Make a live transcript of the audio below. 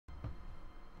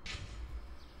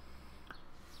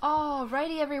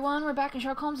Alrighty everyone, we're back in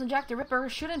Sherlock Holmes and Jack the Ripper.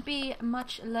 Shouldn't be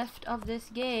much left of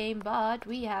this game, but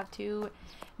we have to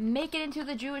make it into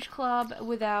the Jewish club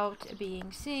without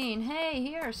being seen. Hey,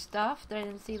 here's stuff that I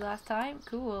didn't see last time.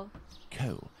 Cool.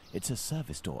 Cool. It's a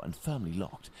service door and firmly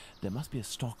locked. There must be a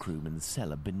stockroom in the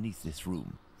cellar beneath this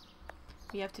room.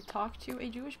 We have to talk to a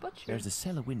Jewish butcher. There's a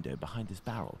cellar window behind this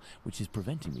barrel, which is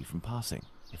preventing me from passing.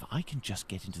 If I can just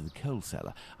get into the coal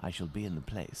cellar, I shall be in the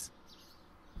place.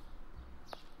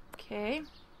 Okay.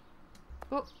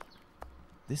 Oh.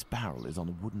 This barrel is on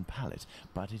a wooden pallet,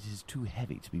 but it is too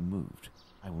heavy to be moved.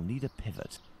 I will need a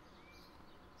pivot.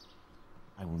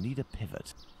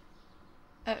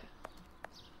 Oh.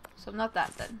 So not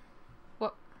that then.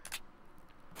 What?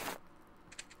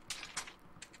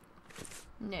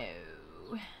 No.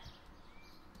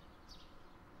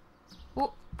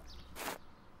 Oh.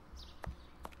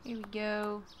 Here we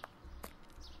go.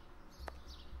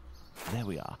 There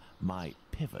we are. My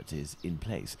pivot is in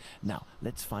place. Now,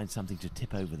 let's find something to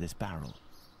tip over this barrel.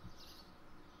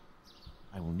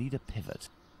 I will need a pivot.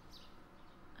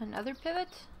 Another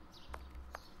pivot?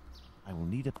 I will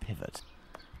need a pivot.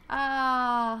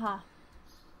 Uh-huh.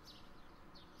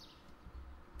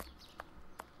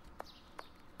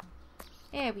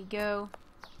 There we go.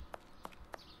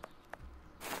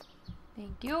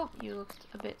 Thank you. You looked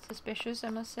a bit suspicious,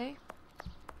 I must say.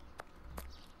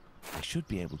 I should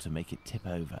be able to make it tip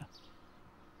over.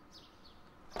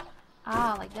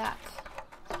 Ah, like that.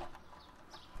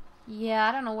 Yeah,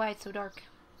 I don't know why it's so dark.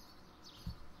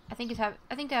 I think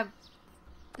the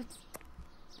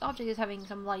object is having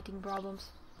some lighting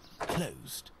problems.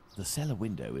 Closed. The cellar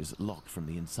window is locked from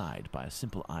the inside by a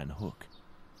simple iron hook.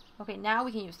 Okay, now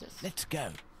we can use this. Let's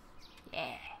go.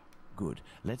 Yeah. Good.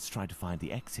 Let's try to find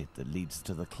the exit that leads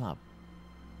to the club.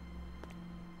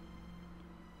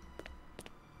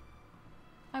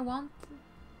 I wanted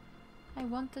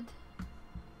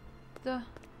the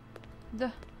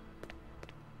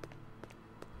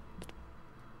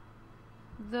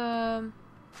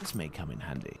This may come in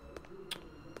handy.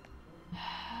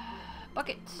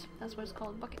 bucket. That's what it's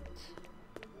called, bucket.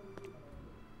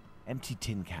 Empty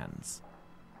tin cans.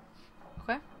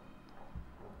 Okay.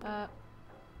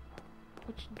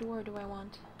 Which door do I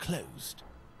want? Closed.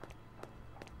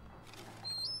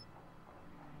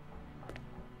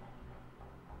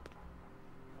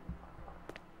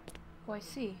 Oh, I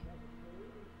see.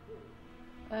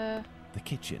 The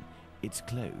kitchen. It's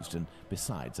closed, and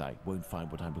besides, I won't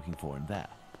find what I'm looking for in there.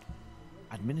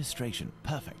 Administration.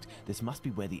 Perfect. This must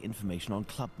be where the information on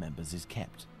club members is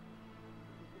kept.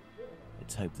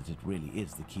 Let's hope that it really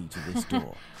is the key to this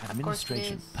door.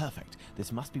 Administration. Perfect.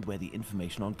 This must be where the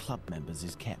information on club members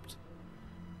is kept.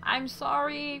 I'm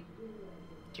sorry,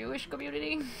 Jewish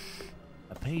community.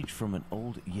 A page from an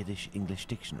old Yiddish-English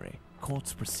dictionary.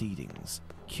 Court's proceedings.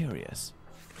 Curious.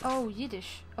 Oh,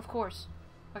 Yiddish. Of course.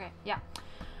 Okay, yeah.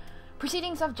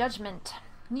 Proceedings of Judgment.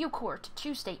 New Court,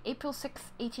 Tuesday, April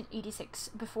 6th, 1886.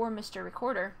 Before Mr.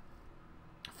 Recorder.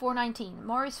 419.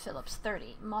 Maurice Phillips,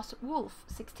 30. Moss Wolfe,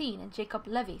 16. And Jacob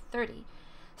Levy, 30.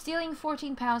 Stealing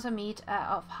 14 pounds of meat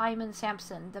of Hyman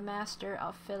Sampson, the master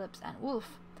of Phillips and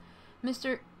Wolfe.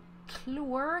 Mr.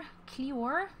 Clewer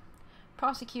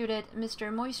prosecuted.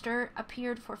 Mr. Moister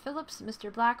appeared for Phillips,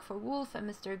 Mr. Black for Wolfe, and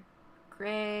Mr.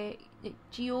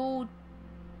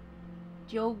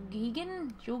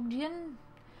 Jogian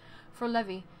for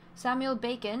Levy. Samuel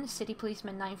Bacon, City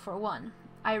Policeman 941.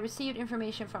 I received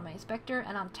information from my inspector,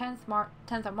 and on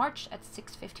 10th of March at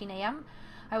 6:15 a.m.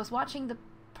 I was watching the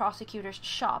prosecutor's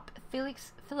shop.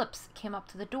 Phillips came up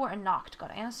to the door and knocked,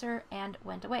 got an answer, and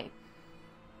went away.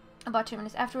 About 2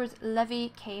 minutes afterwards, Levy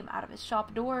came out of his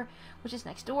shop door, which is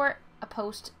next door. A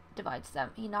post divides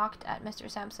them. He knocked at Mr.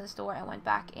 Sampson's door and went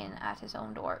back in at his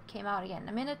own door. Came out again in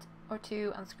a minute or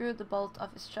two, unscrewed the bolt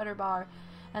of his shutter bar,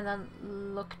 and then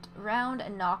looked round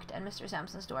and knocked at Mr.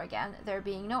 Sampson's door again. There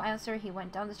being no answer, he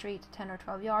went down the street 10 or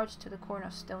 12 yards to the corner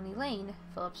of Stony Lane.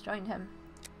 Phillips joined him.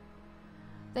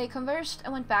 They conversed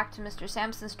and went back to Mr.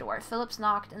 Sampson's door. Phillips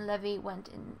knocked and Levy went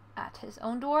in at his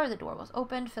own door. The door was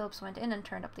opened. Phillips went in and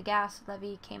turned up the gas.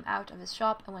 Levy came out of his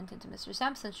shop and went into Mr.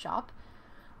 Sampson's shop,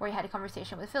 where he had a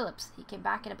conversation with Phillips. He came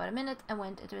back in about a minute and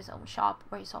went into his own shop,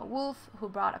 where he saw Wolfe, who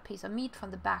brought a piece of meat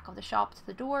from the back of the shop to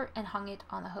the door and hung it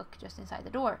on a hook just inside the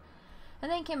door,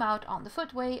 and then came out on the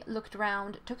footway, looked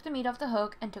round, took the meat off the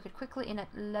hook, and took it quickly in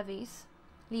at Levi's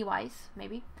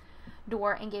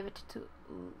door and gave it to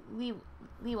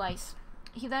Levi's.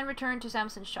 He then returned to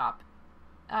Sampson's shop.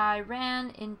 I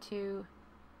ran into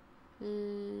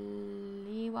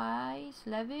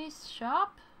Levi's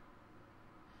shop.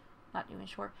 not even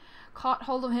sure, caught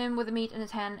hold of him with the meat in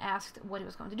his hand, asked what he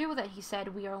was going to do with it. He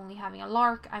said, "We are only having a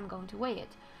lark, I'm going to weigh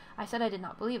it." I said I did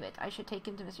not believe it. I should take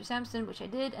him to Mr. Sampson, which I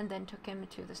did, and then took him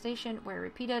to the station, where he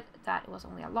repeated that it was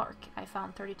only a lark. I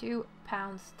found 32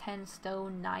 pounds, 10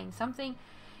 stone, 9 something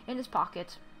in his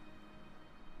pocket.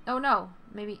 Oh no,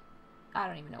 maybe, I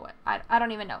don't even know what, I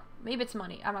don't even know. Maybe it's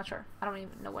money, I'm not sure. I don't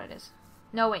even know what it is.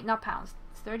 No, wait, not pounds.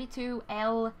 It's 32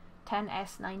 L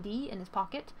 10S 9D in his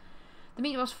pocket. The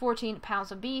meat was 14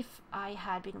 pounds of beef. I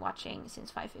had been watching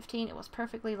since 5:15. It was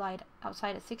perfectly light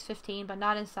outside at 6:15, but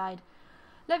not inside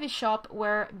Levy's shop,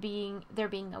 where there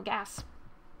being no gas.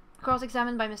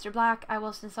 Cross-examined by Mr. Black, I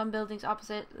was in some buildings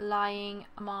opposite, lying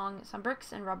among some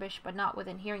bricks and rubbish, but not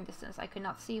within hearing distance. I could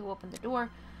not see who opened the door,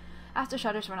 as the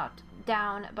shutters were not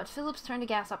down, but Phillips turned the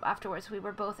gas up afterwards. We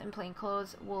were both in plain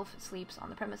clothes. Wolf sleeps on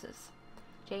the premises.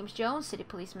 James Jones, City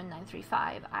Policeman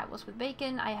 935. I was with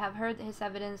Bacon. I have heard his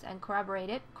evidence and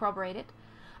corroborated.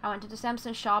 I went to the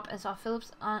Sampson shop and saw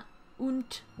Phillips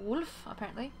und Wolf,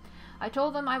 apparently. I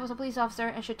told them I was a police officer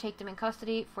and should take them in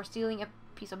custody for stealing a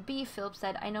piece of beef. Phillips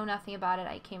said, "I know nothing about it.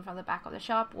 I came from the back of the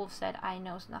shop." Wolf said, "I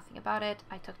know nothing about it."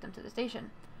 I took them to the station.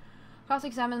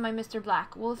 Cross-examined by Mr.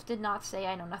 Black. Wolf did not say,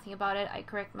 "I know nothing about it." I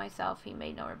correct myself. He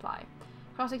made no reply.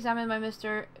 Cross-examined by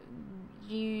Mr.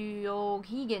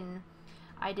 Geoghegan.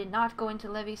 I did not go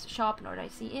into Levy's shop, nor did I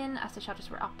see in, as the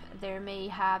shutters were up. There may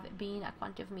have been a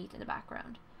quantity of meat in the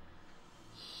background.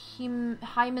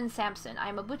 Hyman Sampson. I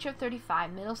am a butcher of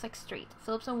 35, Middlesex Street.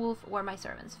 Phillips and Wolf were my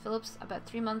servants. Phillips about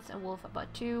 3 months and Wolf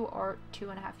about 2 or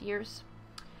 2.5 years.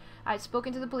 I had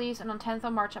spoken to the police, and on 10th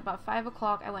of March about 5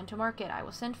 o'clock I went to market. I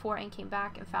was sent for and came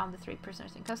back and found the 3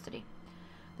 prisoners in custody.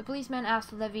 The policeman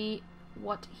asked Levy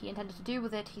what he intended to do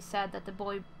with it. He said that the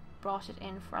boy brought it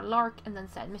in for a lark, and then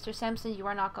said, "Mr. Sampson, you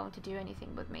are not going to do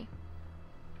anything with me."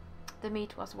 The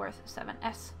meat was worth 7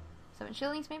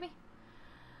 shillings maybe?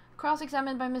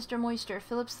 Cross-examined by Mr. Moister.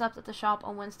 Phillips slept at the shop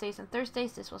on Wednesdays and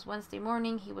Thursdays. This was Wednesday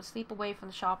morning. He would sleep away from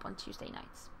the shop on Tuesday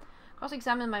nights.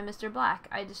 Cross-examined by Mr. Black.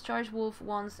 I discharged Wolf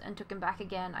once and took him back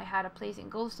again. I had a place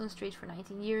in Goldstone Street for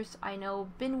 19 years. I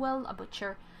know Binwell, a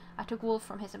butcher. I took Wolf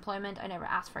from his employment. I never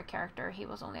asked for a character. He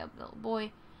was only a little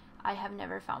boy. I have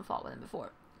never found fault with him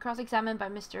before. Cross-examined by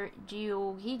Mr.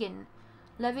 Geoghegan.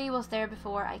 Levy was there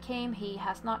before I came. He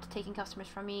has not taken customers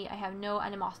from me. I have no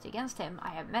animosity against him. I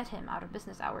have met him out of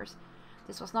business hours.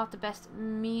 This was not the best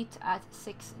meat at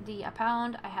 6D a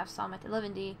pound. I have some at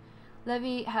 11D.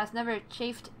 Levy has never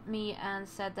chaffed me and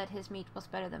said that his meat was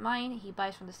better than mine. He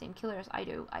buys from the same killer as I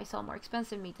do. I sell more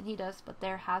expensive meat than he does, but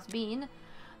there has been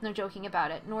no joking about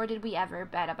it, nor did we ever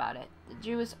bet about it.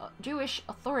 The Jewish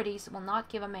authorities will not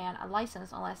give a man a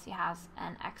license unless he has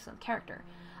an excellent character.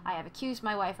 I have accused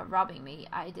my wife of robbing me.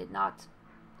 I did not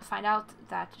find out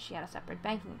that she had a separate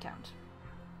banking account.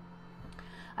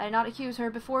 I did not accuse her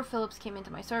before Phillips came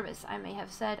into my service. I may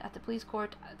have said at the police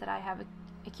court that I have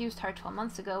accused her 12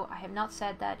 months ago. I have not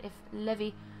said that if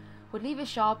Levy would leave his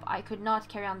shop, I could not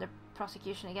carry on the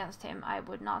prosecution against him. I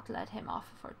would not let him off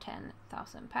for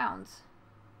 £10,000.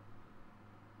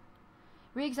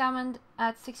 Re-examined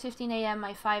at 6:15 a.m.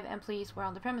 My 5 employees were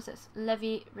on the premises.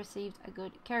 Levy received a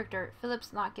good character.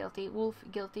 Phillips not guilty. Wolf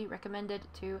guilty. Recommended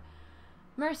to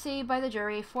mercy by the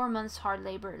jury. 4 months hard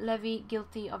labor. Levy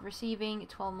guilty of receiving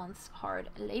 12 months hard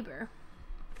labor.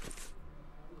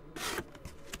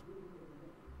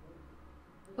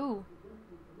 Ooh.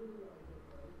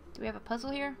 Do we have a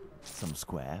puzzle here? Some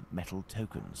square metal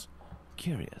tokens.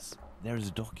 Curious. There is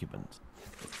a document.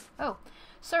 Oh.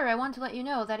 Sir, I want to let you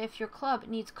know that if your club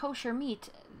needs kosher meat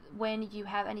when you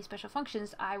have any special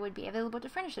functions, I would be available to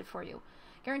furnish it for you.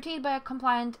 Guaranteed by a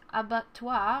compliant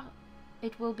abattoir,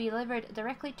 it will be delivered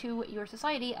directly to your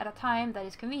society at a time that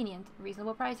is convenient.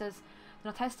 Reasonable prices. Do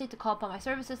not hesitate to call upon my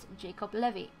services. Jacob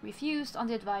Levy. Refused on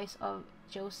the advice of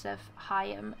Joseph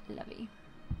Hyam Levy.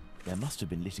 There must have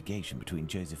been litigation between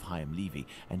Joseph Hyam Levy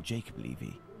and Jacob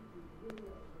Levy.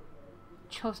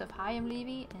 Joseph Hyam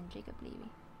Levy and Jacob Levy.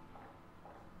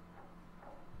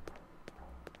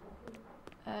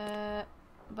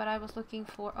 But I was looking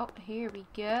for... Oh, here we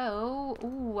go.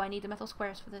 Ooh, I need the metal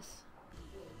squares for this.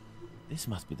 This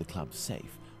must be the club's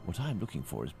safe. What I am looking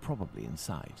for is probably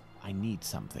inside. I need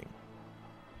something.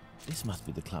 This must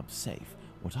be the club's safe.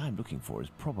 What I am looking for is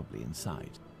probably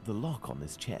inside. The lock on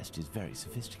this chest is very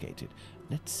sophisticated.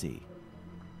 Let's see.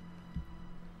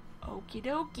 Okie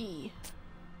dokie.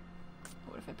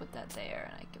 What if I put that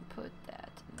there and I can put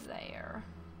that there?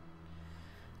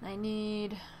 I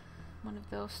need one of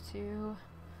those two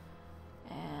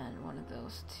and one of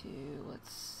those two.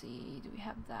 Let's see, do we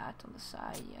have that on the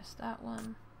side? Yes, that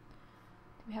one.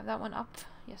 Do we have that one up?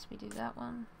 Yes, we do that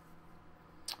one.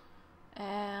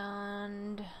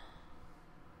 And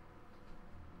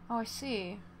oh, I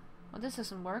see. Well, this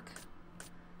doesn't work.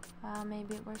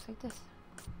 Maybe it works like this.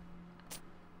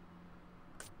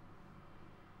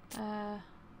 No.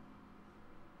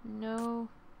 No.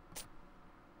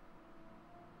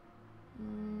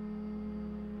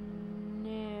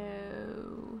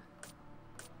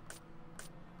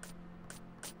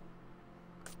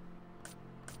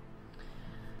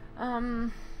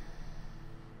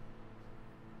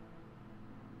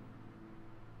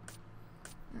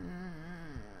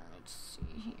 Let's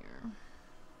see here.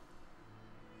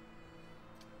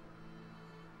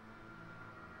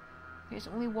 There's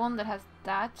only one that has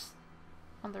that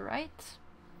on the right.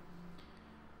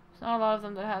 There's not a lot of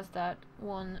them that has that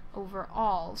one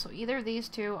overall. So either these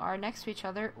two are next to each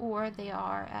other or they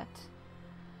are at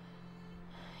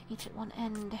each at one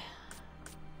end.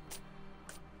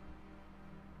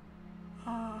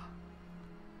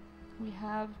 We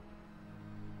have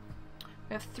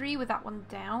 3 with that one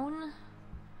down.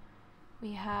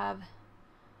 We have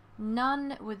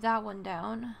none with that one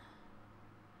down.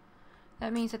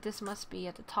 That means that this must be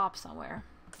at the top somewhere.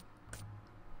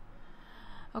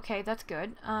 Okay, that's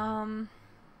good. And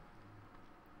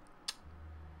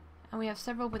we have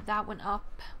several with that one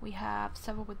up. We have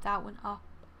several with that one up.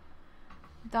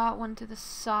 That one to the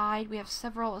side. We have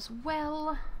several as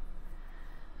well.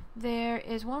 There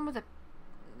is one with a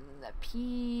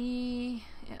P.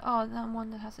 Oh, that one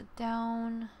that has it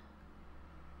down.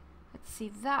 Let's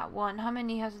see that one. How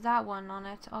many has that one on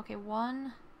it? Okay,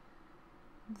 1.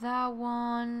 That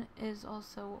one is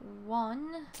also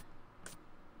 1.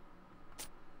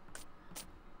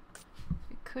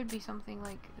 It could be something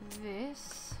like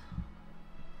this,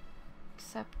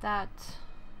 except that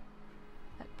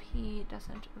that P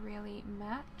doesn't really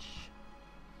match.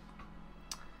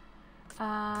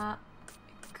 It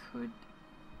could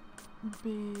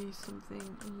be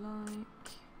something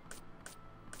like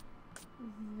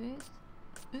this.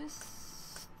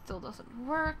 This still doesn't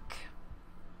work.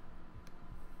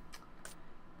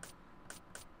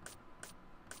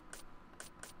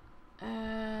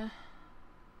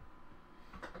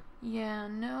 Yeah,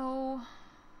 no.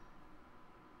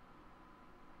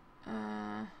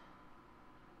 Man,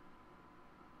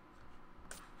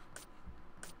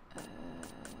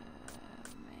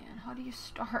 how do you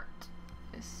start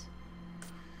this?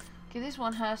 Okay, this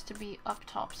one has to be up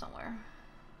top somewhere,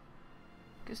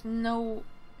 because no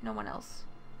one else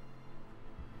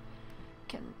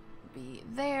can be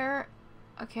there.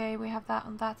 Okay, we have that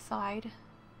on that side.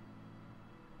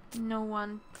 No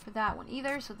one for that one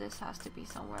either, so this has to be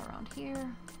somewhere around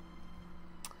here.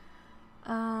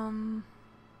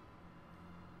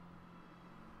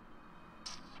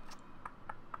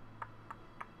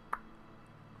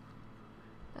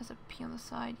 There's a P on the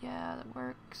side, yeah, that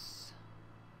works.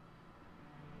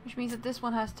 Which means that this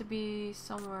one has to be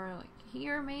somewhere like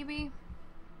here, maybe?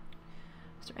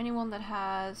 Is there anyone that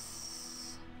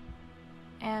has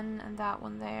N and that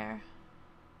one there?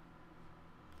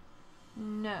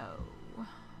 No.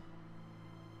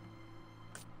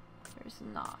 There's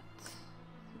not.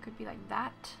 It could be like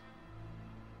that.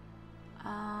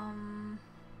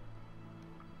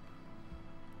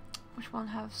 Which one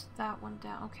has that one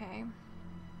down? Okay.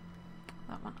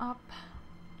 That one up.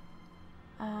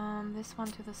 This one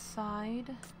to the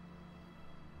side.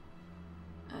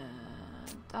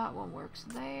 That one works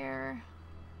there.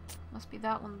 Must be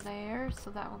that one there, so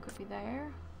that one could be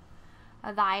there.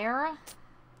 There.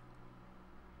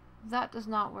 That does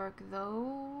not work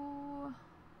though.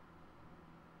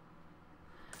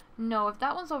 No, if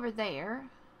that one's over there,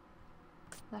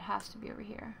 that has to be over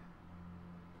here.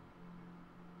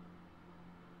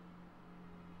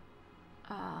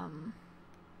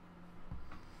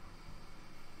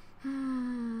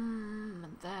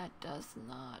 That does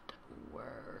not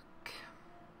work.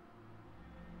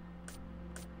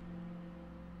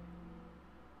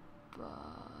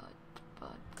 But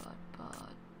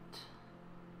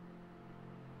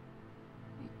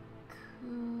we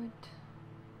could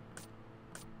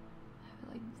have it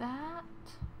like that.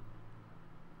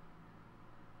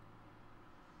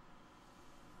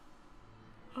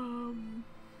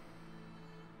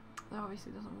 That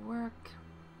obviously doesn't work.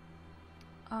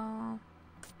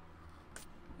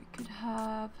 We could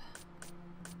have...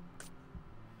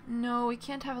 No, we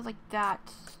can't have it like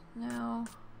that. No.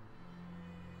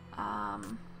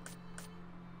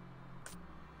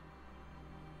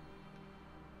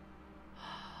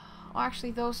 Well,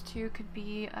 actually, those two could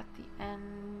be at the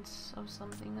end of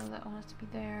something. No, that one has to be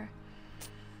there.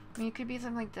 I mean, it could be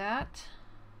something like that.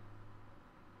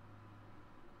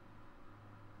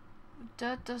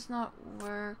 That does not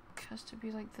work. Has to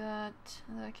be like that.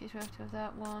 In that case, we have to have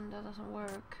that one. That doesn't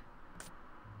work.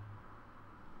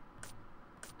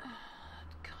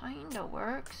 It kinda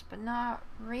works, but not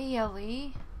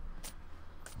really.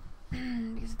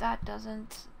 Because that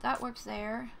doesn't. That works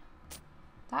there.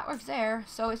 That works there.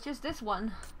 So it's just this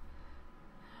one.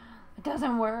 It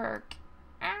doesn't work.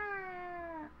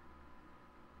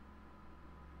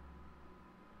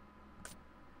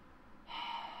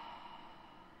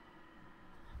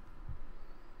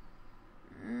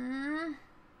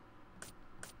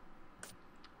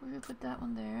 We're gonna put that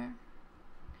one there.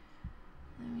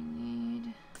 Then we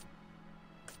need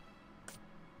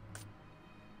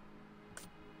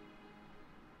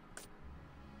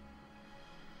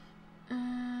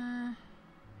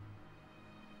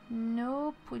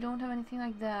nope, we don't have anything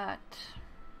like that.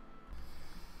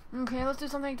 Okay, let's do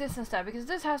something like this instead, because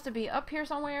this has to be up here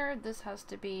somewhere, this has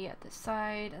to be at this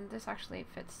side, and this actually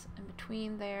fits in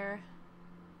between there.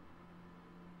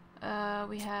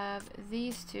 We have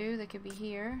these two that could be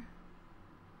here.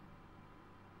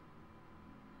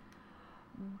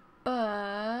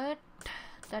 But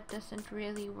that doesn't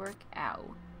really work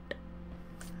out.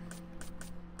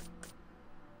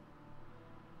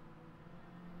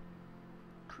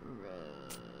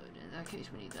 Crud. In that case,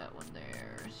 we need that one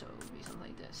there, so it would be something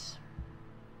like this.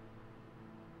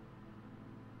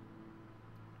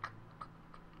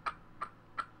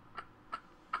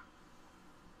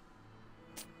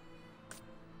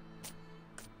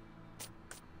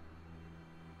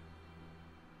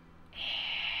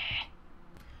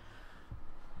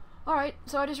 Alright,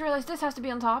 so I just realized this has to be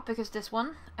on top because this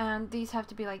one, and these have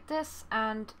to be like this,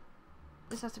 and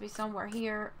this has to be somewhere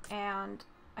here, and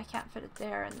I can't fit it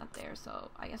there and not there,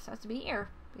 so I guess it has to be here,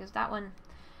 because that one.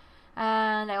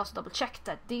 And I also double checked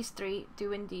that these three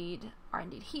are indeed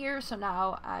here, so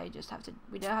now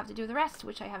we don't have to do the rest,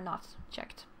 which I have not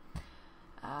checked.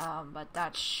 But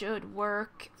that should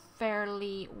work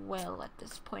fairly well at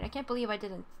this point. I can't believe I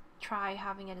didn't try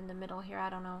having it in the middle here. I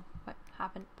don't know what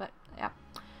happened, but yeah.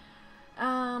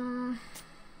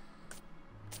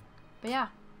 But yeah.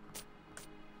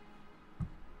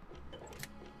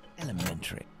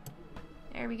 Elementary.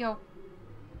 There we go.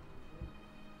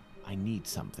 I need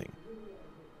something.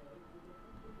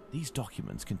 These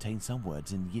documents contain some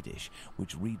words in Yiddish,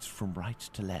 which reads from right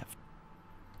to left.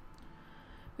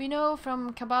 We know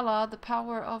from Kabbalah the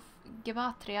power of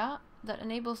Gematria that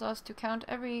enables us to count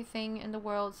everything in the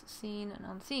worlds seen and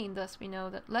unseen. Thus we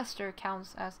know that Lester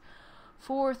counts as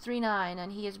 439,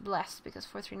 and he is blessed because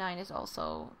 439 is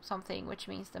also something which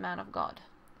means the man of God.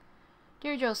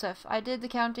 Dear Joseph, I did the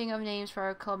counting of names for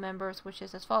our club members, which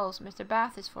is as follows. Mr.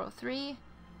 Bath is 403,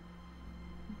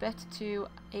 Bet 2,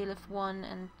 Aleph 1,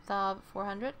 and Thav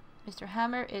 400. Mr.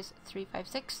 Hammer is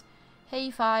 356, Hay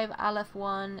 5, Aleph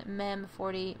 1, Mem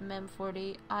 40, Mem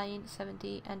 40, Ayn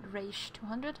 70, and Reish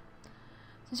 200.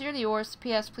 Sincerely yours.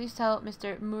 P.S. Please tell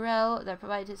Mr. Murrell that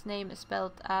provided his name is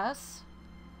spelled as...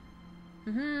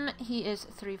 he is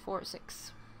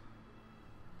 346.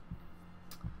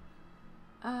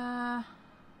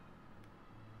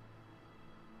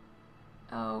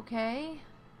 Okay.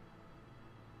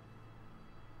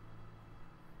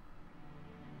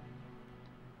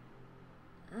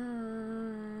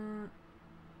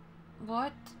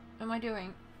 What am I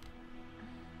doing?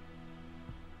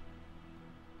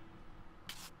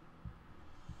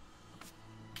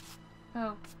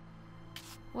 Oh.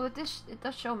 Well, it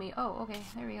does show me. Oh, okay.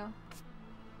 There we go.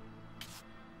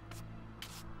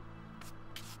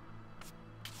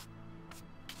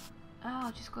 Oh,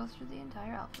 I'll just go through the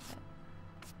entire alphabet.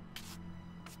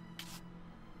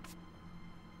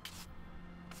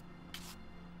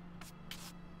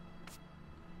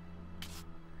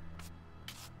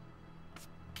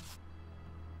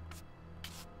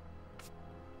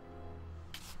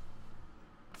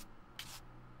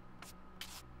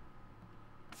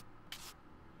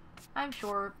 I'm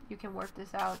sure you can work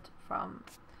this out from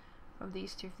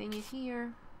these two thingies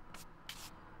here.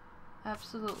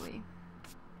 Absolutely.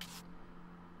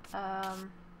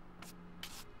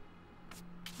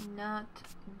 Not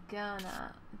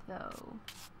gonna though.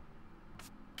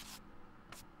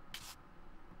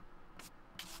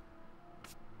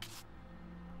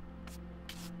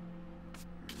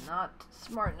 Not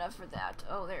smart enough for that.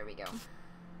 Oh, there we go.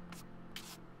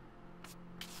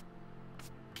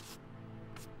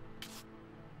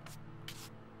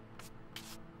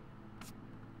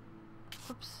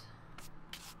 Oops.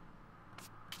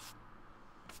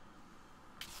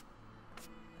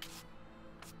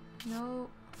 No.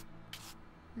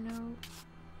 No.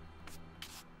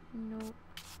 No.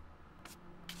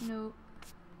 No.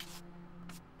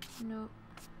 No.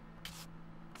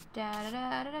 Da da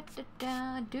da da da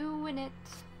da, doing it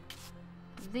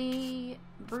the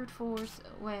brute force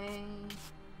way.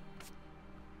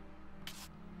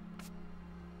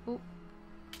 Oh.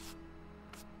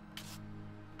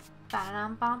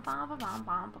 Ba-dum bum bum bum bum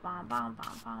bum bum bum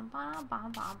bum bum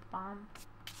bum bum bum.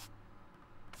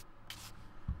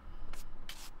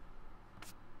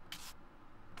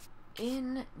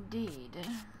 Indeed.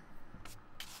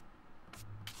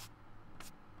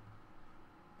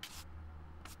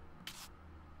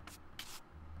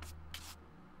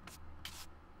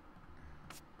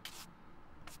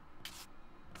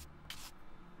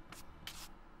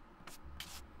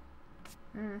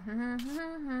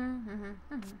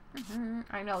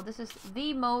 I know, this is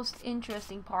the most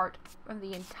interesting part of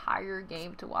the entire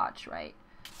game to watch, right?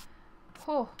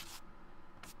 Oh,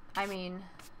 I mean,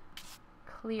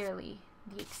 clearly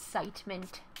the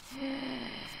excitement.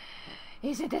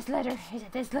 Is it this letter? Is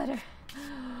it this letter?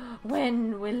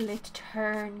 When will it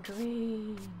turn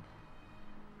green?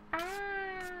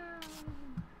 Ah.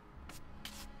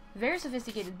 Very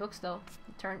sophisticated books though.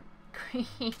 Turn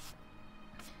green.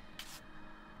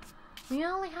 We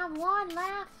only have one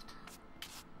left.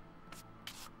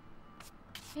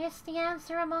 It's the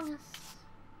answer among us.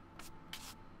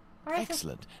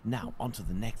 Excellent. Now, on to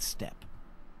the next step.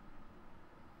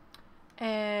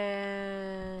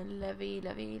 Levy,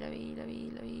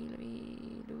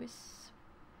 Lewis.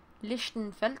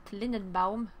 Lichtenfeld,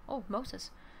 Lindenbaum. Oh,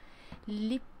 Moses.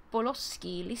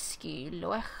 Lipolowski, Liski,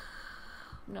 Loech.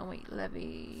 No, wait,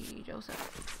 Levy,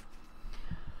 Joseph.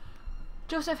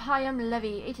 Joseph Hyam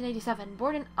Levy, 1887.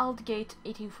 Born in Aldgate,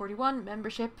 1841.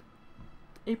 Membership,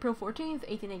 April 14th,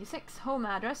 1886. Home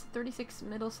address, 36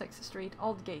 Middlesex Street,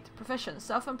 Aldgate. Profession,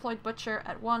 self-employed butcher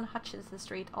at 1 Hutchinson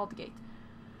Street, Aldgate.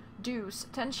 Dues,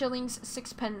 10 shillings,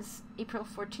 6 pence, April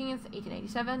 14th,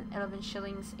 1887. 11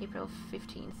 shillings, April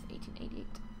 15th, 1888.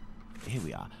 Here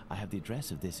we are. I have the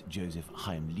address of this Joseph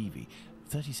Hyam Levy,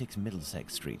 36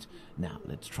 Middlesex Street. Now,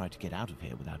 let's try to get out of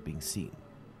here without being seen.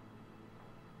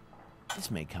 This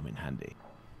may come in handy.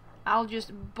 I'll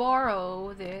just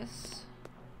borrow this.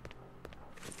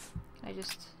 Can I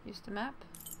just use the map?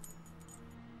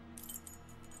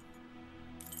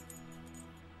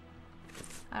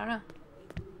 I don't know.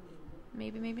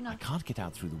 Maybe, maybe not. I can't get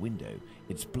out through the window.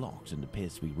 It's blocked and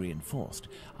appears to be reinforced.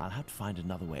 I'll have to find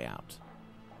another way out.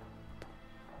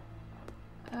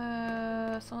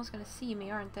 Someone's gonna see me,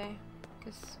 aren't they?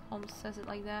 Because Holmes says it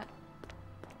like that.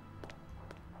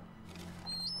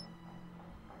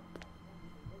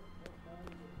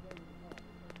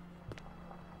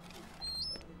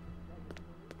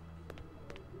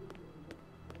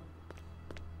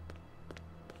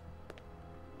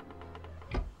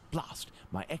 Blast!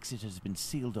 My exit has been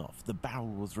sealed off. The barrel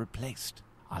was replaced.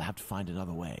 I'll have to find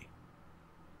another way.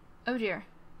 Oh dear.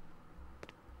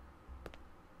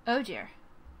 Oh dear.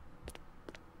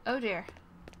 Oh dear.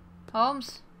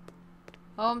 Holmes?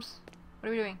 Holmes? What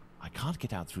are we doing? I can't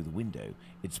get out through the window.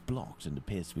 It's blocked and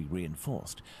appears to be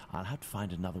reinforced. I'll have to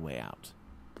find another way out.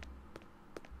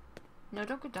 No,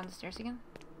 don't go down the stairs again.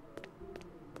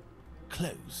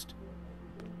 Closed.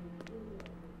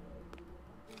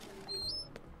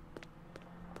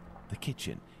 The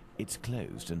kitchen. It's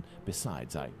closed, and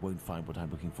besides, I won't find what I'm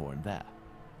looking for in there.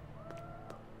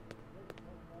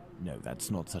 No, that's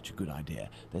not such a good idea.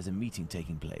 There's a meeting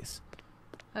taking place.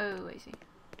 Oh, I see.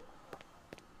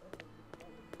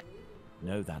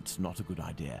 No, that's not a good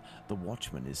idea. The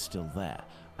watchman is still there.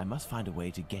 I must find a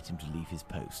way to get him to leave his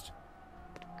post.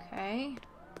 Okay.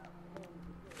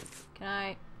 Can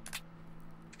I...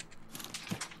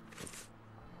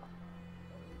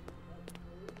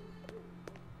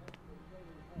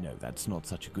 No, that's not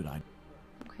such a good idea.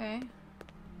 Okay.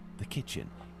 The kitchen.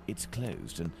 It's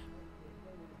closed, and...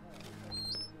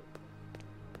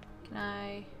 Can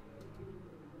I...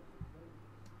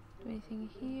 do anything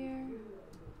here?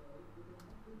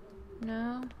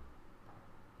 No.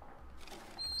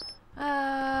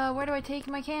 Where do I take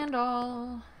my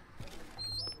candle?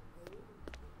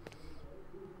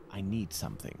 I need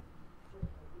something.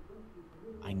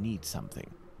 I need something.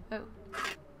 Oh.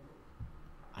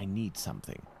 I need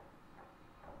something.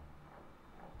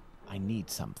 I need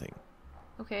something.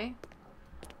 Okay.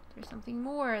 There's something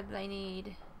more that I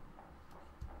need.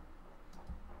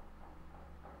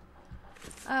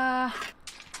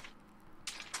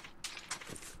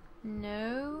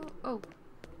 No. Oh.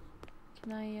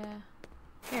 Can I,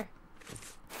 here.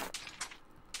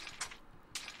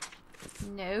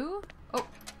 No. Oh.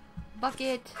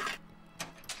 Bucket.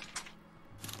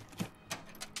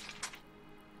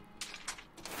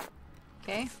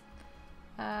 Okay.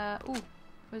 Ooh.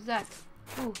 What's that?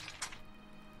 Ooh.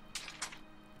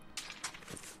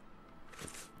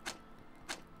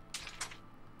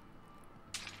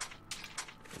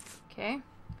 Okay.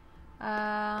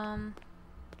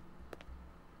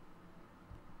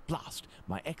 Blast!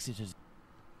 My exit is...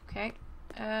 Okay.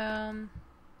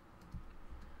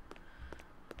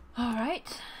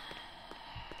 Alright.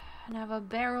 And I have a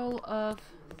barrel of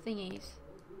thingies.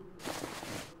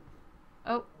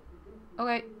 Oh.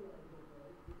 Okay.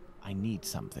 I need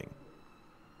something.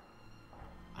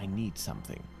 I need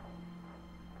something.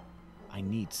 I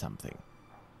need something.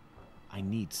 I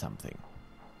need something.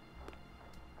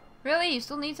 Really? You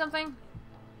still need something?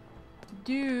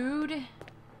 Dude.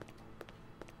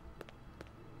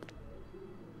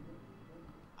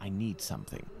 I need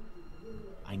something.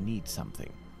 I need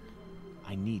something.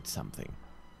 I need something.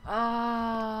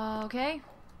 Okay.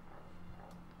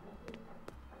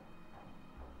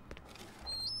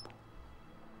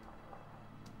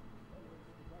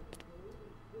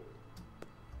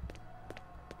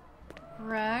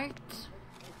 Right.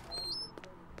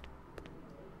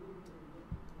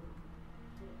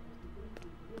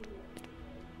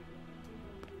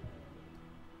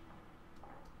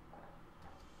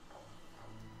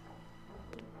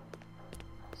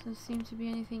 Doesn't seem to be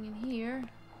anything in here.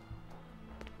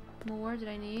 More did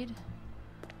I need?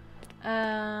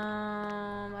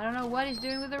 I don't know what he's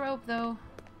doing with the rope though.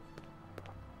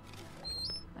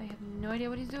 I have no idea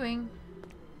what he's doing.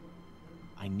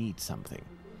 I need something.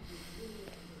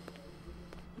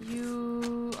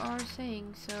 You are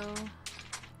saying so.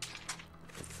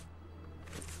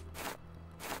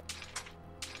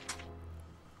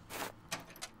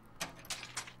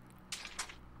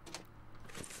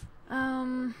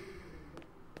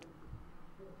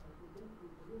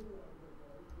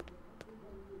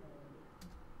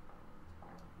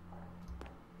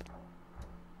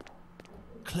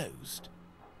 Closed.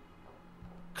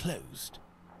 Closed.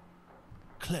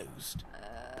 Closed.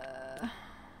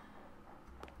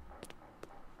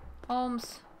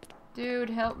 Holmes, dude,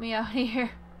 help me out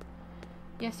here.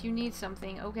 Yes, you need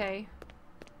something. Okay.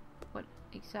 What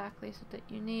exactly is it that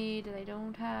you need that I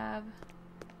don't have?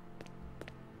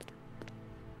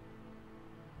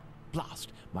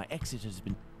 Blast! My exit has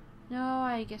been... No,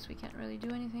 I guess we can't really do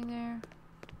anything there.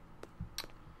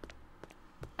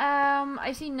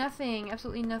 I see nothing.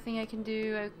 Absolutely nothing I can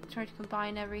do. I tried to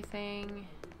combine everything.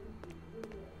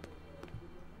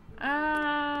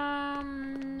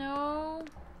 No.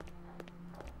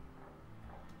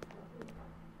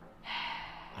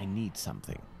 I need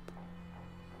something.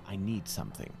 I need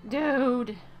something.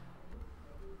 Dude.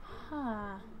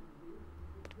 Huh.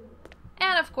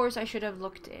 And of course I should have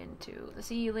looked into the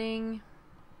ceiling.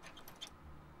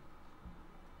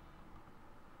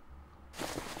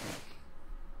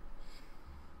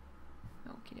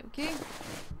 Okie dokie.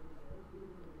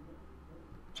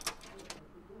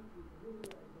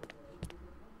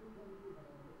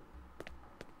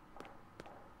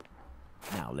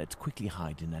 Now let's quickly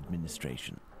hide in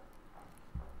administration.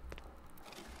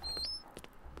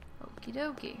 Okie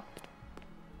dokie.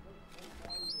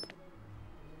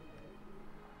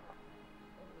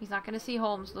 He's not going to see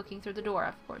Holmes looking through the door,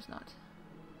 of course not.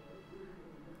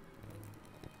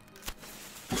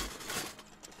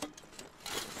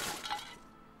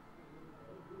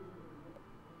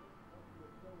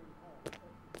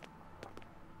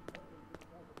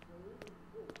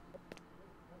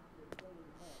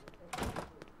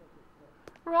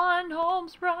 Run,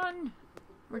 Holmes, run!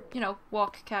 Or, you know,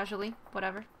 walk casually,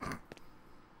 whatever.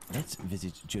 Let's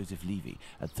visit Joseph Levy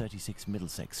at 36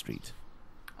 Middlesex Street.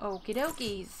 Okie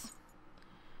dokies.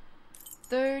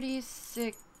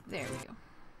 36. There we go.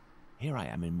 Here I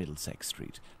am in Middlesex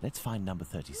Street. Let's find number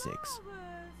 36.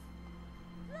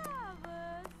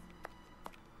 Flowers.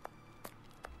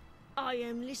 I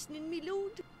am listening, me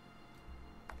lord.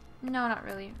 No, not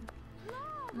really.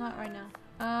 Not right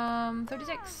now.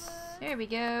 36. Here we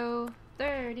go.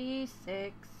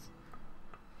 36.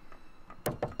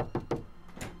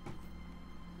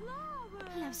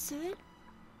 Hello, sir.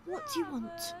 What do you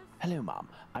want? Hello, Ma'am.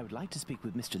 I would like to speak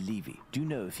with Mr. Levy. Do you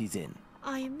know if he's in?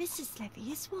 I am Mrs. Levy,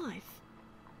 his wife.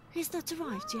 He's not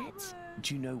arrived yet.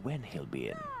 Do you know when he'll be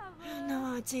in?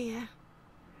 No idea.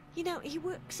 You know, he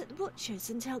works at the butcher's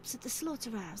and helps at the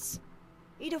slaughterhouse.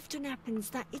 It often happens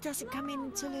that he doesn't come in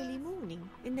until early morning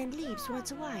and then leaves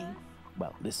right away.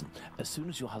 Well, listen. As soon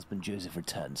as your husband Joseph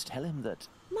returns, tell him that...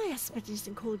 My husband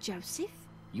isn't called Joseph.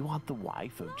 You aren't the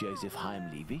wife of Joseph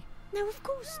Hyam Levy? No, of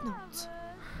course not.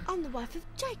 I'm the wife of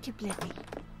Jacob Levy.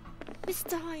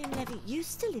 Mr. Hyam Levy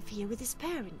used to live here with his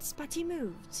parents, but he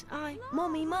moved.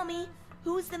 Mummy,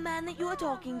 who's the man that you're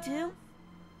talking to?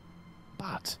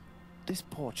 But this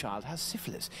poor child has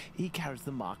syphilis. He carries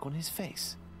the mark on his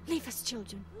face. Leave us,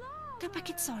 children. Go back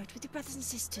inside with your brothers and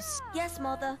sisters. Yes,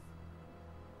 Mother.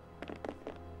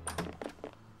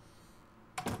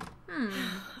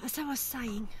 As I was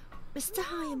saying, Mr.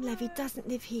 Hyam Levy doesn't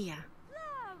live here.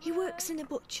 He works in a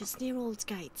butcher's near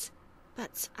Aldgate,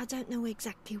 but I don't know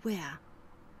exactly where.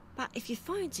 But if you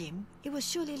find him, he will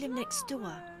surely live next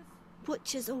door.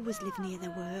 Butchers always live near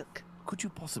their work. Could you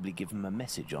possibly give him a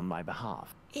message on my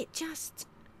behalf?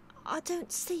 I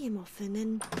don't see him often,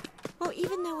 and, well,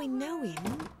 even though we know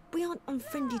him, we aren't on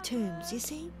friendly terms, you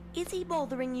see? Is he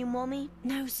bothering you, Mommy?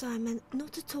 No, Simon,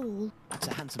 not at all. That's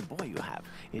a handsome boy you have.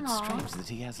 It's Aw. strange that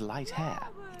he has light hair.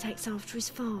 He takes after his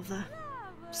father.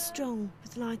 Strong,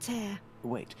 with light hair.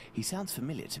 Wait, he sounds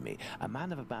familiar to me. A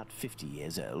man of about 50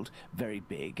 years old, very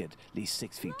big, at least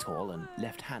 6 feet tall, and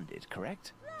left-handed,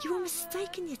 correct? You are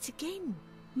mistaken yet again.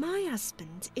 My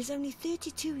husband is only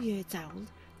 32 years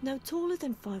old, no taller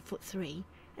than 5'3",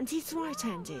 and he's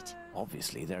right-handed.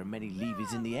 Obviously, there are many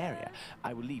Levies in the area.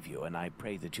 I will leave you, and I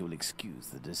pray that you'll excuse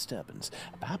the disturbance.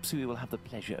 Perhaps we will have the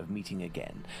pleasure of meeting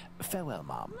again. Farewell,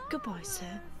 Ma'am. Goodbye,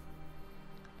 sir.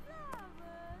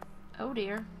 Oh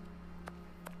dear.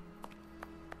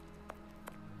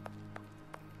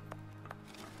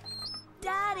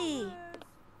 Daddy!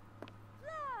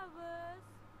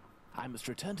 I must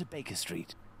return to Baker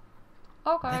Street.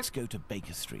 Okay. Let's go to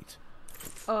Baker Street.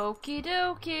 Okie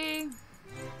dokie.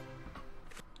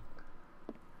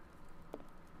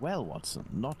 Well, Watson,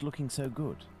 not looking so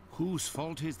good. Whose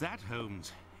fault is that,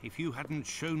 Holmes? If you hadn't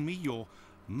shown me your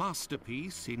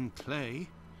masterpiece in clay.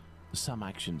 Some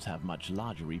actions have much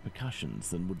larger repercussions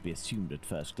than would be assumed at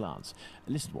first glance.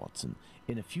 Listen, Watson,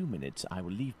 in a few minutes I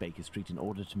will leave Baker Street in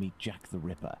order to meet Jack the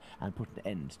Ripper and put an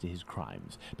end to his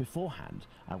crimes. Beforehand,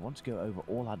 I want to go over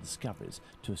all our discoveries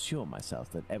to assure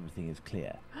myself that everything is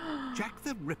clear. Jack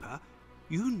the Ripper?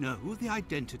 You know the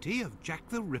identity of Jack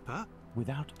the Ripper?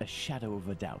 Without a shadow of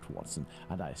a doubt, Watson,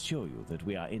 and I assure you that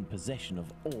we are in possession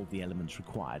of all the elements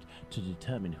required to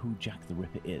determine who Jack the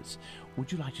Ripper is.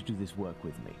 Would you like to do this work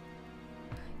with me?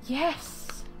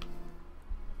 Yes!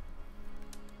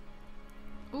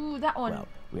 Ooh, that one. Well,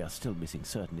 we are still missing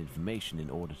certain information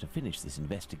in order to finish this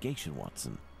investigation,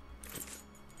 Watson.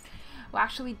 We've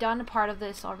actually done a part of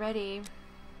this already.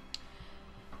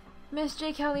 Miss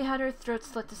J. Kelly had her throat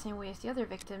slit the same way as the other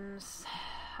victims.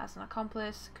 As an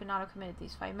accomplice, could not have committed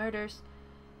these 5 murders.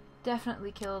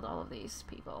 Definitely killed all of these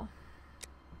people.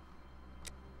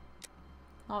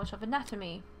 Knowledge of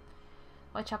anatomy.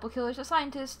 Whitechapel killer is a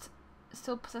scientist.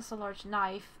 Still possesses a large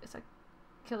knife. Is a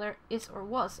killer is or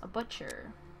was a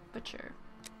butcher.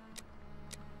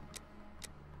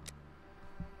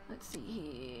 Let's see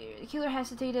here. The killer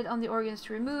hesitated on the organs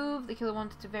to remove. The killer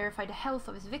wanted to verify the health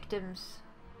of his victims.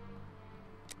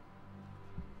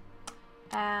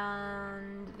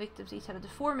 And the victims each had a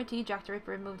deformity. Jack the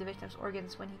Ripper removed the victims'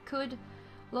 organs when he could.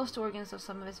 Lost organs of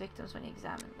some of his victims when he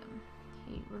examined them.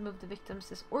 He removed the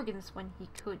victims' organs when he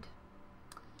could.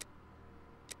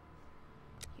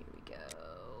 Here we go.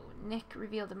 Nick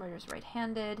revealed the murderer's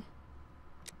right-handed.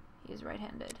 He is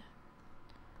right-handed.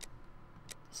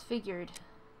 Disfigured.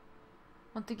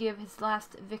 Want to give his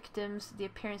last victims the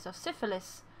appearance of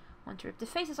syphilis. Want to rip the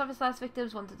faces of his last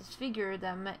victims. Want to disfigure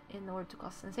them in order to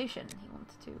cause sensation. He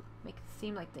wanted to make it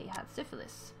seem like they had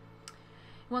syphilis.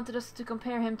 He wanted us to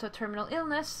compare him to a terminal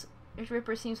illness. Jack the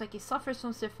Ripper seems like he suffers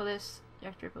from syphilis.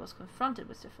 Jack the Ripper was confronted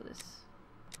with syphilis.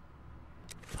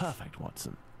 Perfect,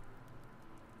 Watson.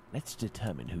 Let's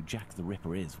determine who Jack the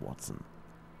Ripper is, Watson.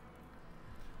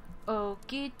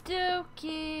 Okie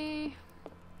dokie.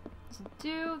 Let's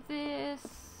do this.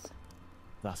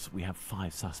 Thus, we have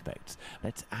 5 suspects.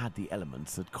 Let's add the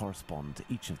elements that correspond to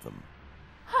each of them.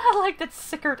 I like that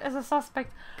Sickert as a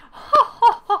suspect.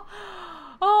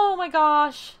 Oh my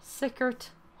gosh. Sickert.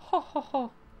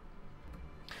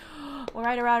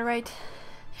 Alright.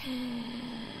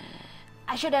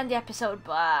 I should end the episode,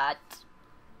 but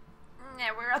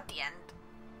yeah, we're at the end.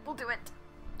 We'll do it.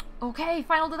 Okay,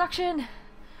 final deduction.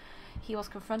 He was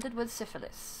confronted with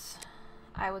syphilis.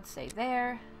 I would say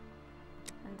there.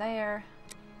 And there.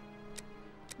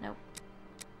 Nope.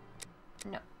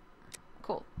 No.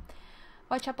 Cool.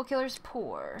 Whitechapel killer's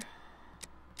poor.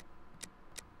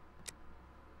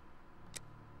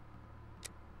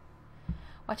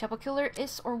 Whitechapel killer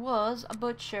is or was a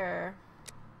butcher.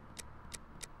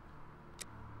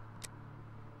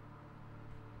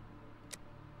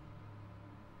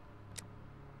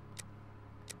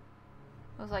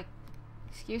 I was like,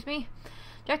 excuse me?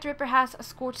 Jack the Ripper has a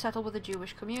score to settle with the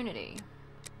Jewish community.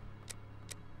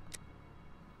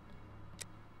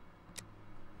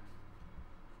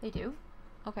 They do?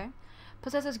 Okay.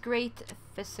 Possesses great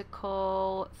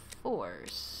physical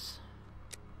force.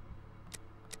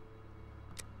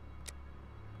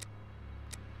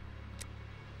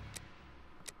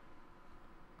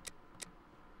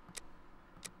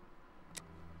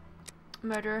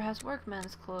 Murderer has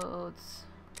workman's clothes.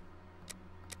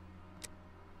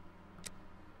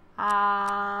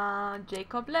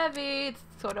 Jacob Levy, it's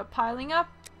sort of piling up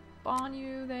on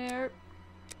you there.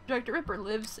 Jack the Ripper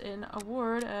lives in a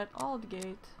ward at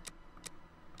Aldgate.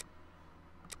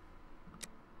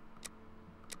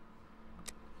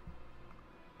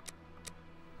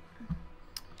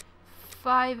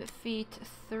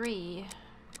 "5'3".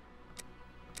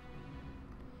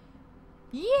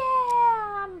 Yeah,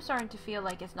 I'm starting to feel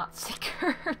like it's not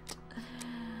secured.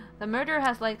 The murderer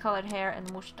has light-colored hair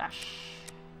and mustache.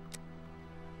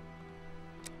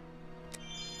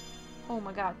 Oh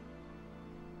my god.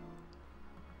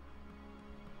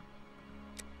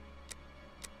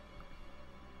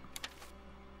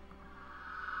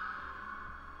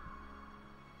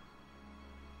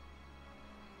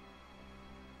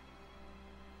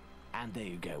 And there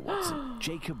you go, Watson.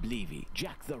 Jacob Levy,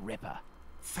 Jack the Ripper.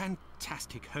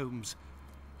 Fantastic, Holmes.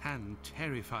 And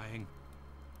terrifying.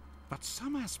 But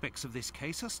some aspects of this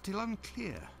case are still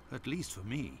unclear, at least for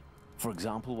me. For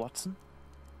example, Watson?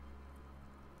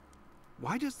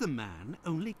 Why does the man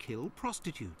only kill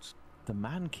prostitutes? The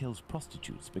man kills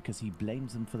prostitutes because he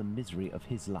blames them for the misery of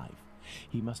his life.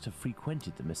 He must have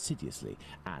frequented them assiduously,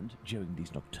 and during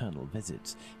these nocturnal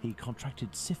visits, he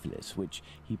contracted syphilis, which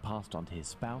he passed on to his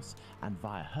spouse, and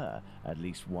via her, at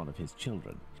least one of his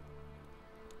children.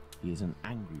 He is an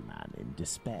angry man in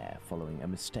despair following a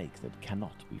mistake that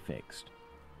cannot be fixed.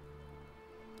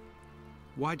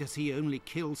 Why does he only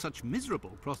kill such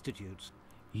miserable prostitutes?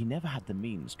 He never had the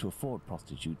means to afford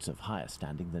prostitutes of higher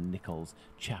standing than Nichols,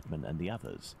 Chapman and the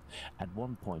others. At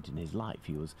one point in his life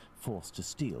he was forced to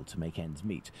steal to make ends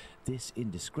meet. This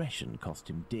indiscretion cost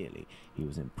him dearly. He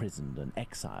was imprisoned and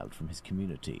exiled from his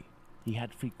community. He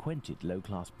had frequented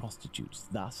low-class prostitutes,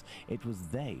 thus it was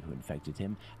they who infected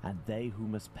him and they who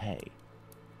must pay.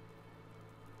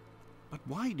 But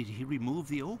why did he remove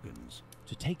the organs?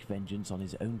 To take vengeance on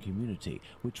his own community,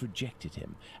 which rejected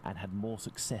him and had more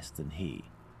success than he.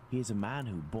 He is a man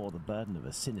who bore the burden of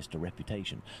a sinister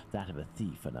reputation, that of a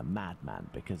thief and a madman,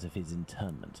 because of his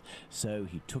internment. So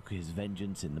he took his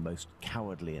vengeance in the most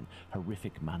cowardly and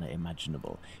horrific manner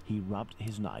imaginable. He rubbed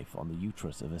his knife on the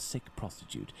uterus of a sick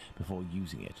prostitute before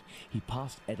using it. He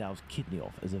passed Edow's kidney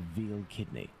off as a veal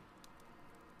kidney.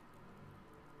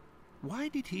 Why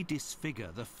did he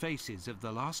disfigure the faces of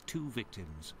the last two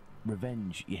victims?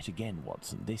 Revenge yet again,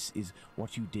 Watson. This is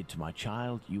what you did to my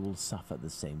child. You will suffer the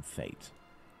same fate.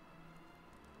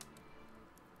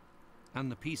 And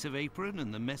the piece of apron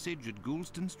and the message at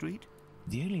Goulston Street?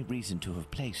 The only reason to have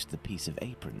placed the piece of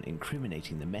apron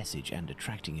incriminating the message and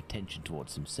attracting attention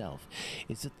towards himself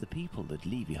is that the people that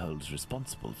Levy holds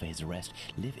responsible for his arrest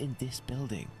live in this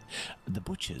building. The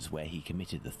butcher's where he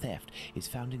committed the theft is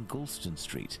found in Goulston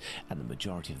Street, and the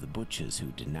majority of the butchers who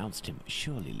denounced him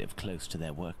surely live close to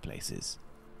their workplaces.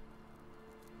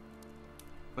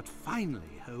 But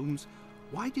finally, Holmes,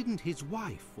 why didn't his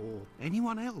wife or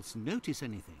anyone else notice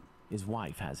anything? His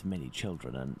wife has many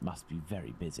children and must be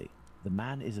very busy. The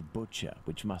man is a butcher,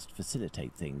 which must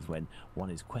facilitate things when one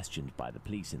is questioned by the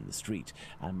police in the street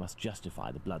and must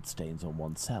justify the bloodstains on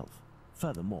oneself.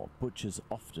 Furthermore, butchers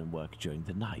often work during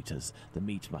the night as the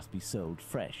meat must be sold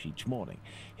fresh each morning.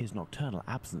 His nocturnal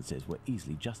absences were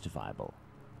easily justifiable.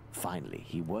 Finally,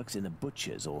 he works in the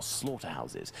butchers or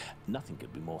slaughterhouses. Nothing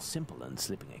could be more simple than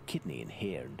slipping a kidney in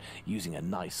here and using a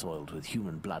knife oiled with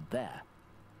human blood there.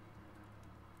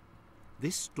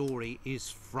 This story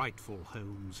is frightful,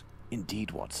 Holmes.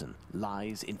 Indeed, Watson.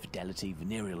 Lies, infidelity,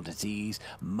 venereal disease,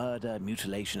 murder,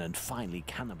 mutilation, and finally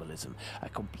cannibalism. A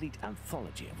complete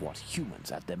anthology of what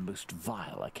humans at their most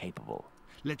vile are capable.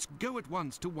 Let's go at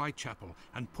once to Whitechapel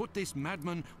and put this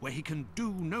madman where he can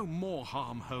do no more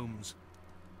harm, Holmes.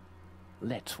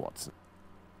 Let's, Watson.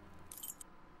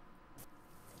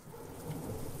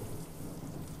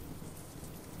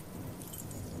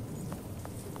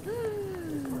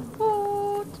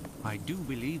 I do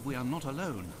believe we are not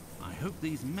alone. I hope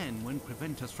these men won't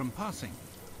prevent us from passing.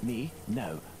 Me?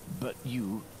 No. But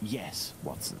you, yes,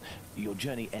 Watson. Your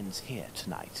journey ends here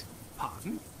tonight.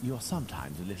 Pardon? You're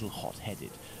sometimes a little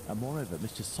hot-headed. Moreover,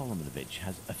 Mr. Solomonovich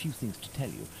has a few things to tell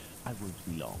you. I won't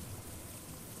be long.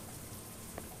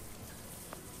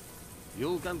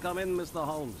 You can come in, Mr.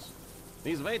 Holmes.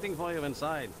 He's waiting for you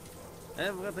inside.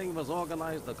 Everything was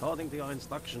organized according to your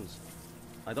instructions.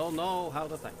 I don't know how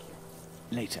to thank you.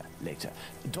 Later.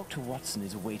 Dr. Watson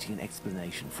is awaiting an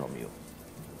explanation from you.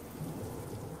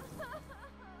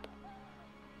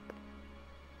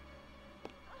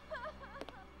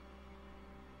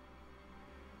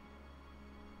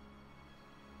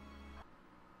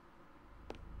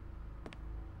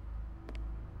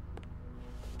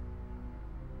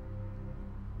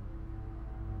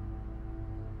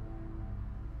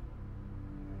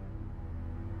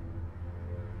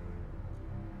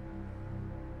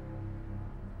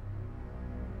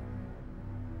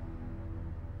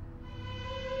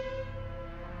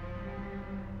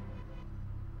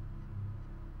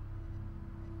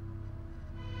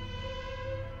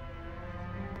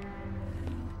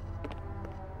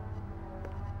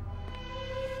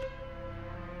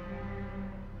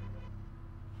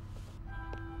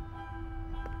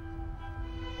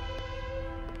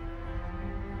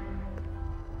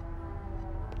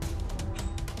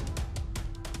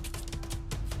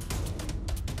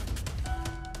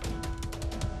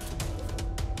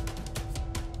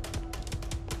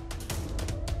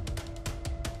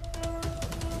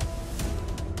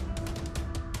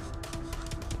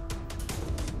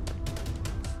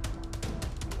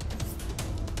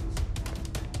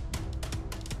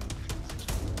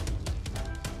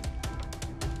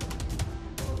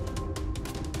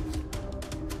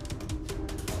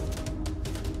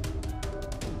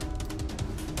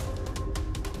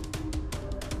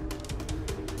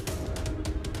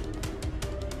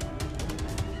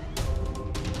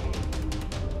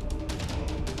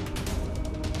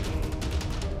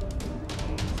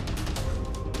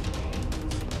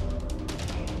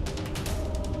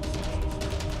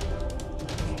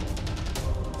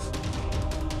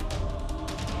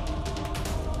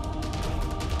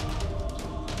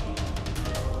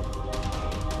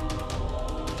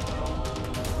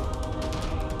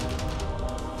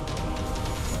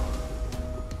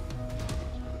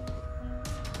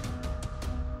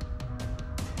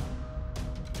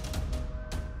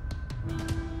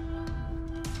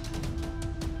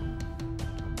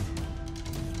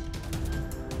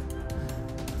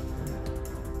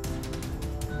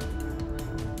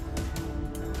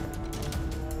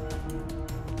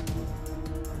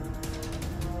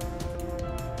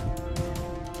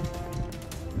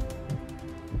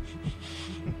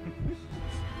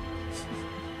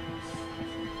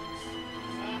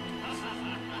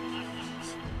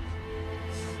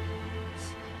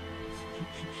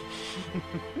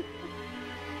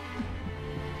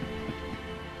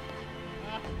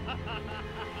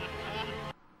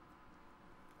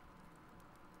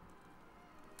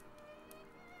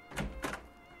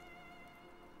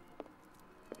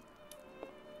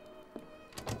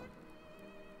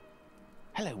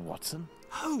 Hello, Watson.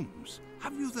 Holmes,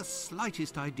 have you the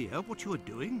slightest idea what you are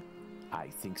doing? I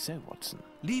think so, Watson.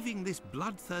 Leaving this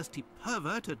bloodthirsty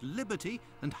pervert at liberty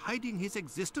and hiding his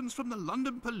existence from the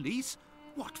London police?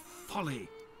 What folly!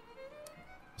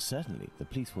 Certainly, the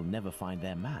police will never find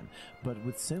their man, but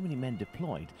with so many men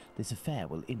deployed, this affair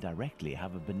will indirectly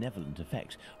have a benevolent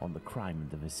effect on the crime in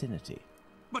the vicinity.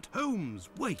 But Holmes,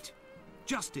 wait!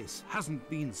 Justice hasn't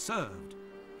been served,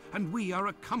 and we are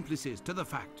accomplices to the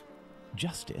fact.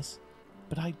 Justice?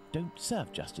 But I don't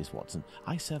serve justice, Watson.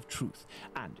 I serve truth.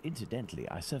 And, incidentally,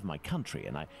 I serve my country,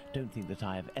 and I don't think that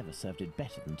I have ever served it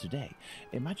better than today.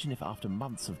 Imagine if after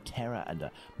months of terror and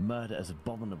a murder as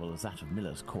abominable as that of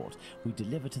Miller's Court, we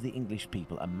deliver to the English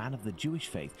people a man of the Jewish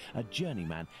faith, a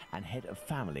journeyman and head of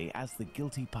family as the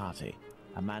guilty party.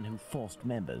 A man who forced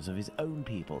members of his own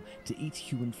people to eat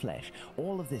human flesh.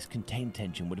 All of this contained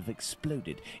tension would have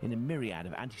exploded in a myriad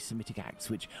of anti-Semitic acts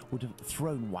which would have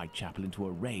thrown Whitechapel into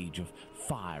a rage of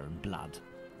fire and blood.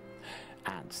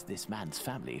 And this man's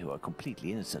family, who are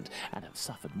completely innocent and have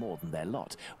suffered more than their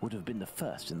lot, would have been the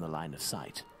first in the line of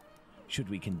sight. Should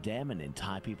we condemn an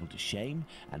entire people to shame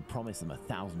and promise them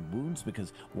 1,000 wounds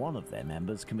because one of their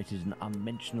members committed an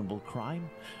unmentionable crime?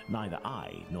 Neither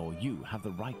I nor you have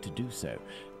the right to do so.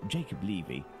 Jacob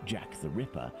Levy, Jack the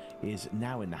Ripper, is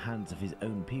now in the hands of his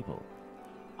own people.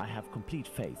 I have complete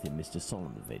faith in Mr.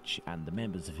 Solomovich and the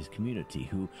members of his community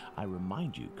who, I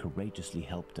remind you, courageously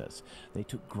helped us. They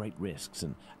took great risks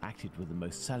and acted with the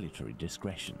most salutary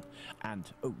discretion. And,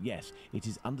 oh yes, it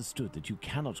is understood that you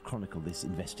cannot chronicle this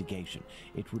investigation.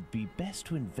 It would be best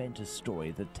to invent a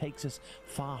story that takes us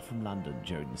far from London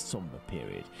during the somber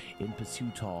period, in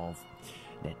pursuit of,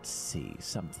 let's see,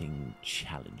 something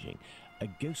challenging. A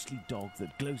ghostly dog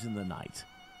that glows in the night.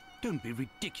 Don't be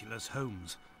ridiculous,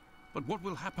 Holmes. But what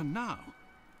will happen now?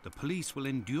 The police will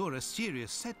endure a serious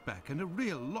setback and a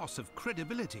real loss of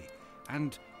credibility.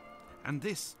 And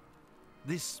this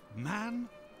man?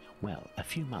 Well, a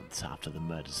few months after the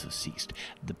murders have ceased,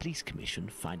 the police commission,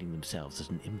 finding themselves at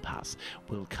an impasse,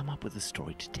 will come up with a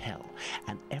story to tell,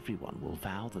 and everyone will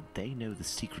vow that they know the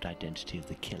secret identity of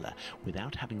the killer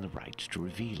without having the right to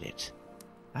reveal it.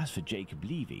 As for Jacob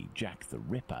Levy, Jack the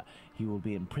Ripper, he will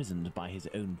be imprisoned by his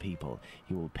own people.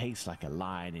 He will pace like a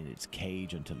lion in its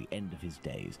cage until the end of his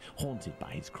days, haunted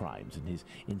by his crimes and his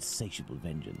insatiable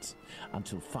vengeance,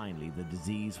 until finally the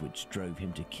disease which drove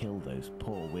him to kill those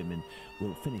poor women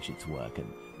will finish its work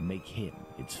and make him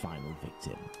its final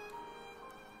victim.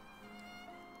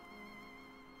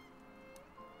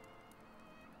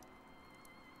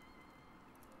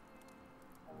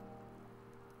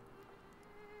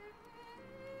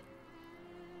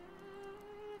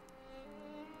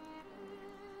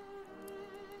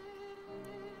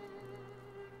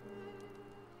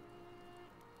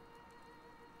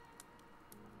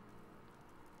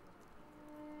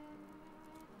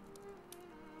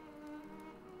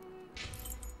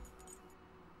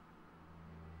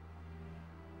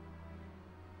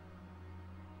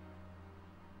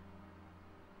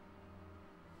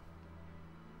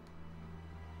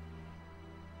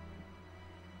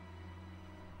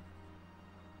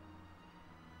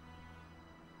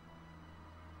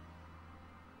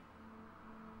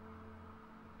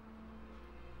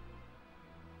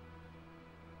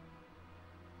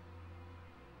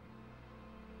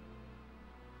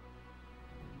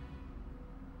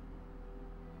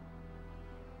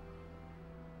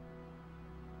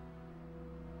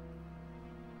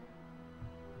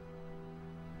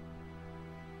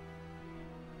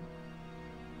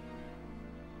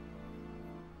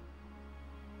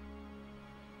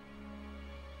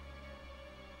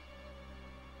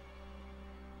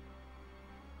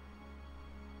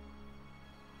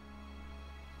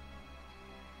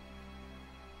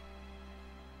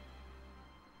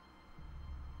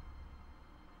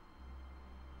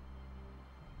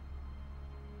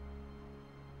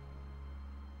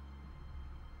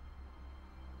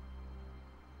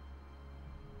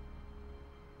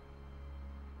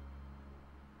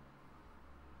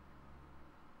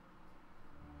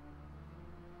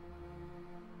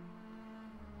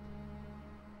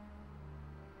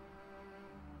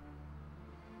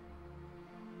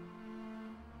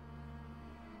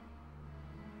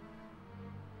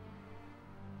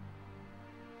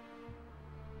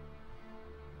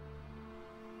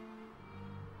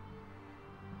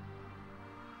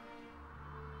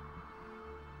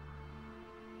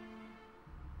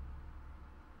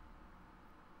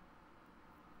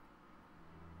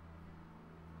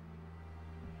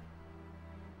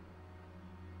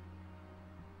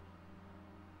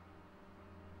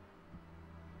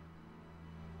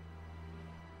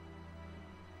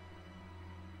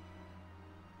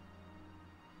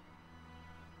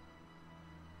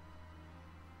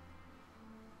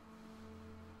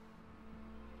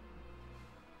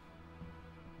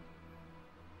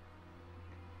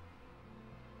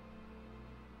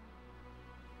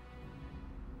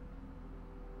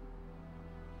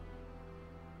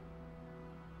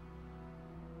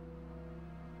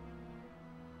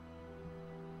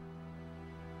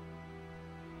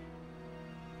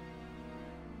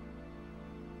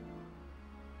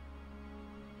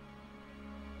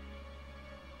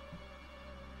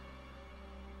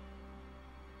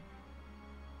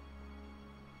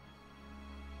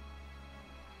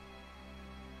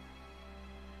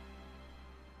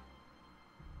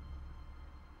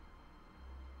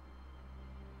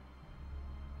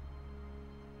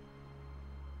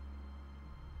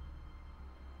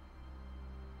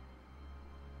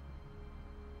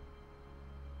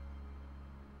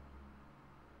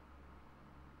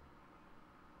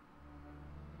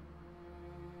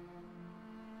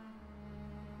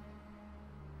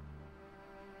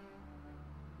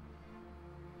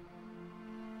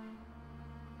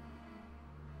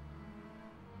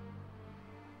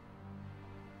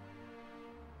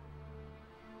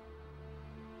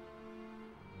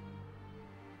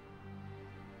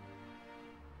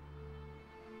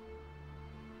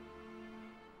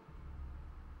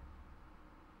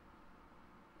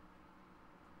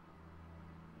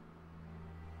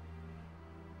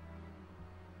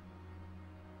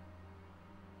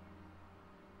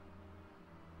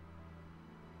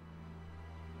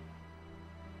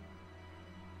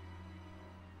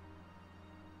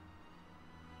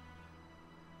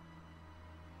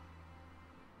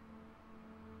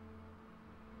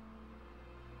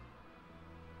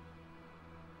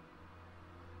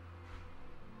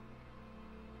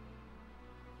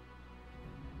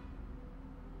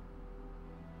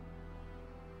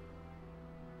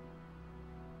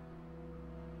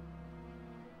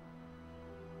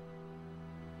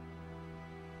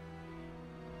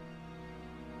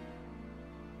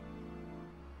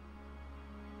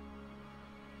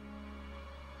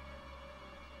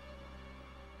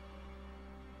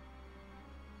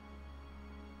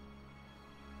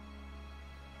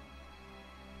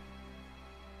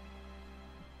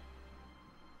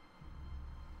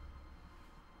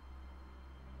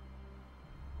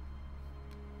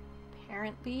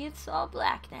 apparently it's all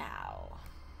black now.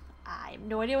 I have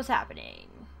no idea what's happening.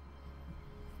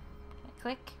 Can I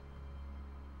click?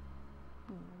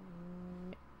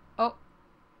 Oh.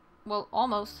 Well,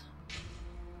 almost.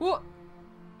 Whoa!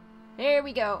 There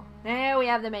we go. There we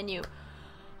have the menu.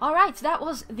 Alright, so that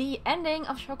was the ending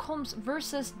of Sherlock Holmes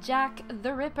versus Jack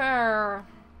the Ripper.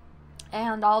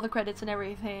 And all the credits and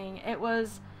everything. It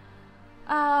was,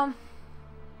 I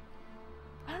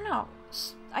don't know.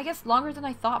 I guess longer than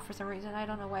I thought for some reason. I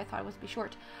don't know why I thought it would be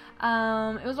short.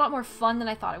 It was a lot more fun than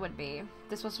I thought it would be.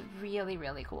 This was really,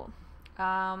 really cool.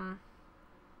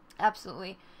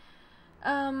 Absolutely.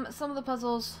 Some of the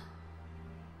puzzles,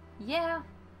 yeah.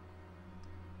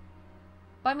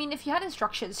 But I mean, if you had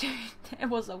instructions, it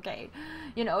was okay.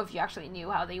 You know, if you actually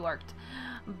knew how they worked.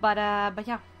 But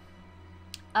yeah.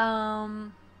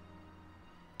 Yeah,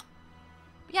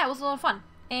 it was a lot of fun.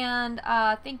 And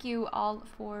thank you all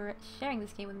for sharing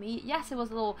this game with me. Yes, it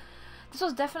was a little... This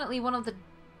was definitely one of the...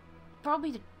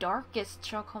 probably the darkest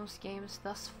Sherlock Holmes games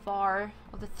thus far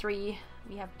of the 3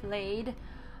 we have played.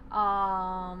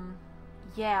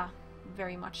 Yeah,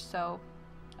 very much so.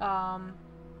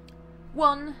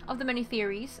 One of the many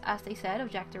theories, as they said, of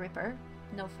Jack the Ripper.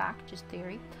 No fact, just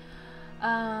theory.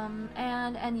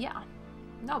 And yeah.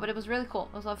 No, but it was really cool.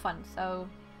 It was a lot of fun. So,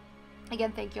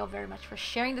 again, thank you all very much for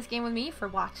sharing this game with me, for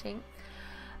watching.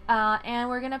 And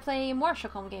we're gonna play more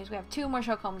Sherlock Holmes games. We have 2 more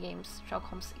Sherlock Holmes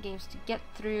games to get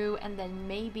through, and then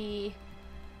maybe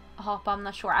a hop. I'm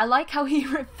not sure. I like how he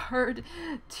referred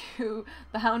to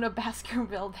the Hound of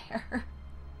Baskerville there.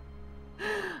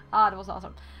 That was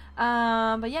awesome.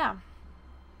 But yeah,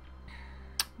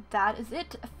 that is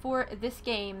it for this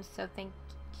game. So thank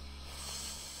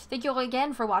you all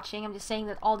again for watching. I'm just saying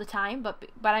that all the time, but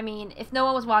I mean, if no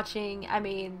one was watching, I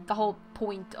mean, the whole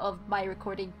point of my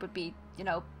recording would be, you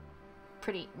know,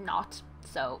 pretty not.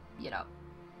 So, you know,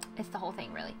 it's the whole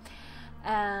thing, really.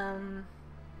 And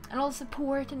all the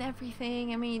support and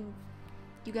everything. I mean,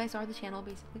 you guys are the channel,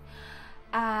 basically.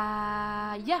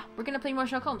 Yeah, we're gonna play more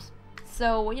Sherlock Holmes.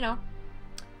 So, you know,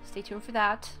 stay tuned for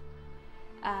that.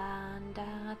 And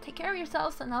take care of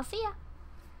yourselves, and I'll see ya.